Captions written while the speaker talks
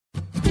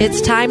It's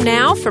time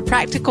now for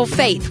Practical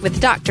Faith with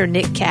Dr.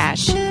 Nick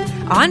Cash.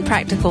 On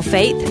Practical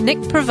Faith,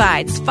 Nick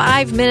provides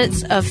 5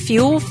 minutes of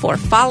fuel for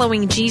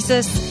following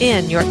Jesus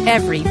in your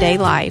everyday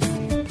life.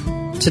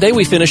 Today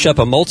we finish up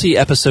a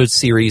multi-episode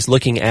series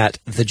looking at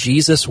the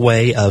Jesus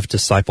way of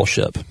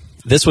discipleship.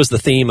 This was the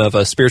theme of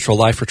a spiritual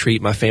life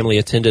retreat my family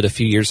attended a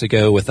few years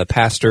ago with a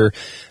pastor,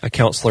 a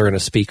counselor, and a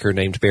speaker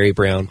named Barry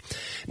Brown.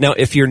 Now,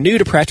 if you're new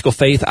to Practical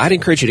Faith, I'd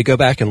encourage you to go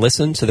back and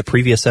listen to the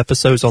previous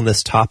episodes on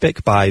this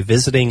topic by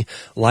visiting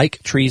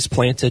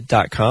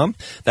liketreesplanted.com.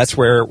 That's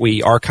where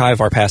we archive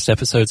our past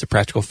episodes of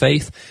Practical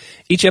Faith.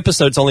 Each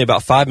episode's only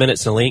about 5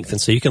 minutes in length, and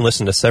so you can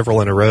listen to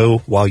several in a row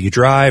while you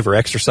drive or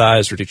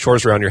exercise or do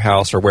chores around your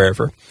house or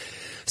wherever.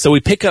 So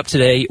we pick up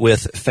today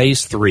with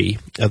phase 3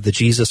 of the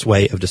Jesus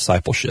way of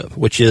discipleship,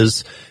 which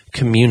is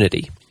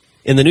community.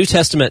 In the New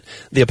Testament,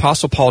 the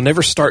Apostle Paul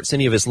never starts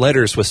any of his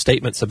letters with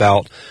statements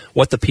about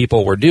what the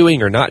people were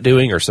doing or not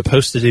doing or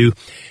supposed to do.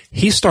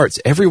 He starts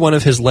every one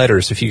of his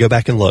letters, if you go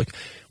back and look,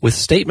 with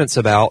statements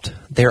about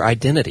their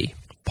identity.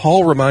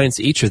 Paul reminds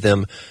each of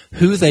them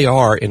who they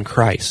are in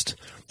Christ.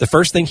 The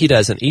first thing he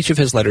does in each of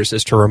his letters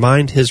is to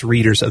remind his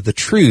readers of the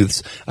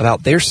truths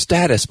about their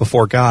status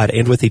before God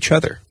and with each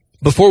other.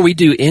 Before we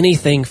do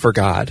anything for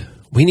God,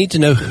 we need to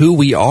know who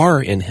we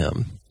are in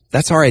Him.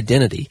 That's our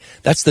identity.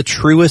 That's the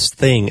truest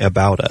thing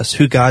about us,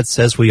 who God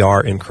says we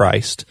are in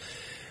Christ.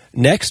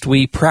 Next,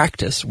 we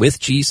practice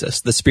with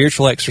Jesus the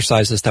spiritual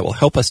exercises that will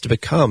help us to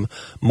become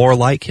more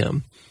like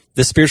Him.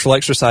 This spiritual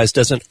exercise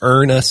doesn't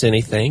earn us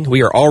anything.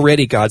 We are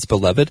already God's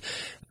beloved.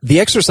 The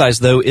exercise,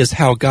 though, is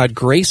how God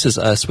graces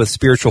us with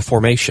spiritual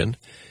formation.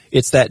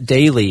 It's that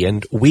daily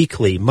and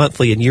weekly,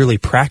 monthly, and yearly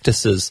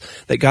practices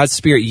that God's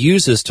Spirit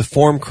uses to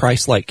form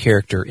Christ-like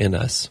character in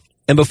us.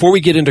 And before we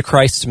get into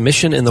Christ's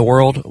mission in the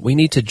world, we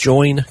need to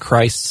join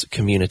Christ's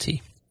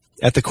community.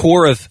 At the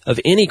core of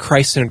any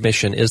Christ-centered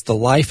mission is the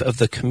life of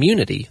the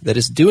community that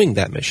is doing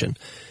that mission.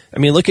 I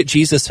mean, look at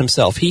Jesus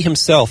himself. He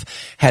himself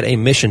had a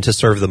mission to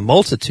serve the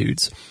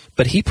multitudes,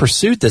 but he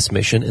pursued this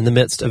mission in the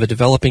midst of a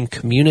developing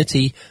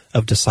community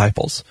of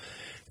disciples.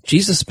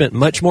 Jesus spent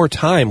much more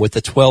time with the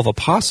 12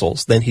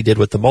 apostles than he did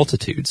with the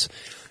multitudes.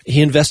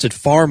 He invested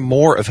far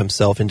more of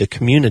himself into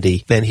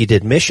community than he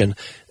did mission,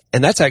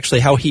 and that's actually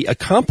how he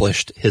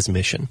accomplished his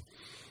mission.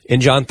 In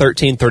John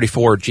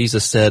 13:34,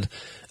 Jesus said,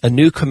 "A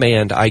new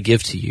command I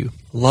give to you,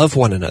 love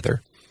one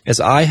another. As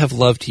I have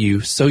loved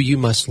you, so you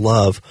must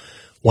love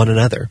one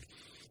another."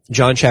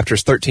 John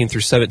chapters 13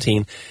 through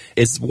 17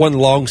 is one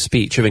long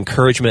speech of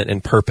encouragement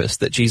and purpose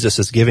that Jesus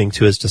is giving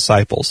to his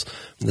disciples.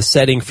 And the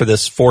setting for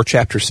this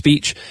 4-chapter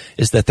speech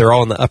is that they're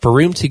all in the upper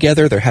room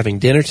together, they're having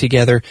dinner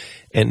together,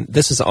 and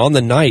this is on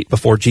the night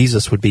before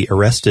Jesus would be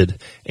arrested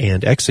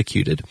and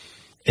executed.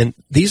 And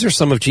these are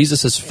some of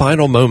Jesus'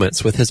 final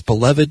moments with his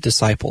beloved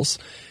disciples.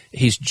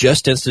 He's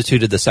just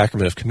instituted the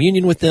sacrament of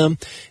communion with them.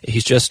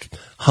 He's just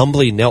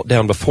humbly knelt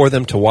down before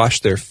them to wash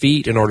their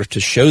feet in order to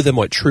show them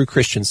what true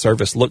Christian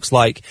service looks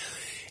like.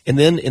 And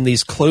then in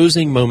these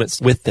closing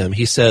moments with them,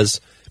 he says,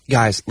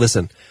 "Guys,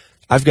 listen,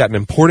 I've got an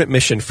important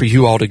mission for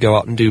you all to go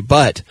out and do,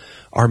 but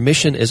our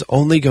mission is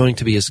only going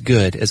to be as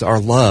good as our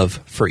love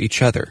for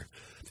each other."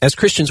 As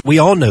Christians, we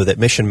all know that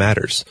mission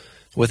matters.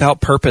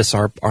 Without purpose,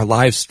 our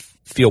lives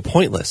feel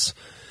pointless.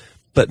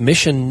 But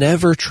mission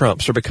never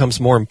trumps or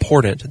becomes more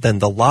important than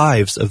the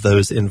lives of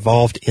those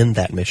involved in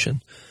that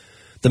mission.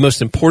 The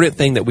most important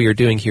thing that we are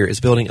doing here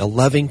is building a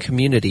loving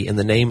community in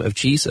the name of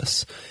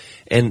Jesus.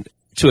 And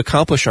to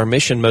accomplish our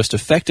mission most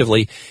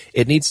effectively,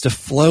 it needs to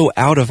flow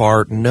out of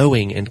our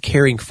knowing and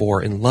caring for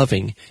and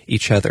loving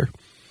each other.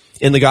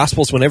 In the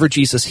Gospels, whenever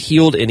Jesus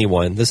healed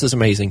anyone, this is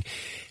amazing,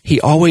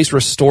 he always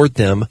restored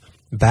them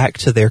back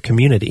to their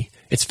community.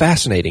 It's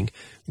fascinating.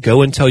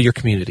 Go and tell your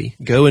community.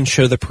 Go and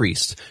show the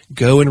priest.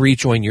 Go and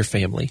rejoin your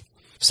family.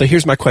 So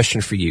here's my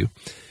question for you.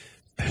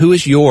 Who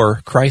is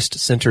your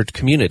Christ-centered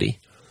community?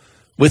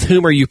 With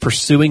whom are you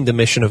pursuing the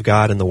mission of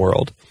God in the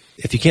world?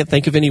 If you can't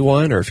think of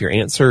anyone, or if your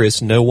answer is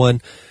no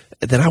one,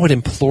 then I would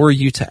implore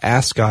you to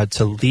ask God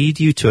to lead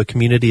you to a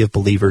community of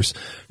believers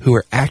who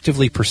are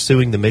actively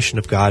pursuing the mission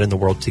of God in the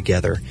world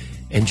together,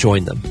 and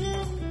join them.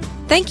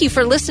 Thank you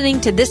for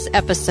listening to this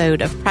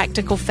episode of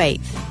Practical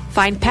Faith.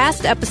 Find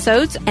past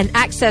episodes and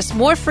access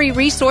more free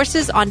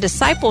resources on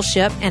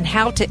discipleship and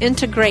how to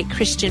integrate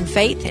Christian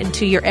faith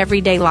into your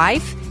everyday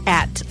life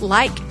at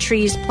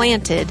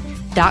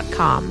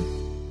liketreesplanted.com.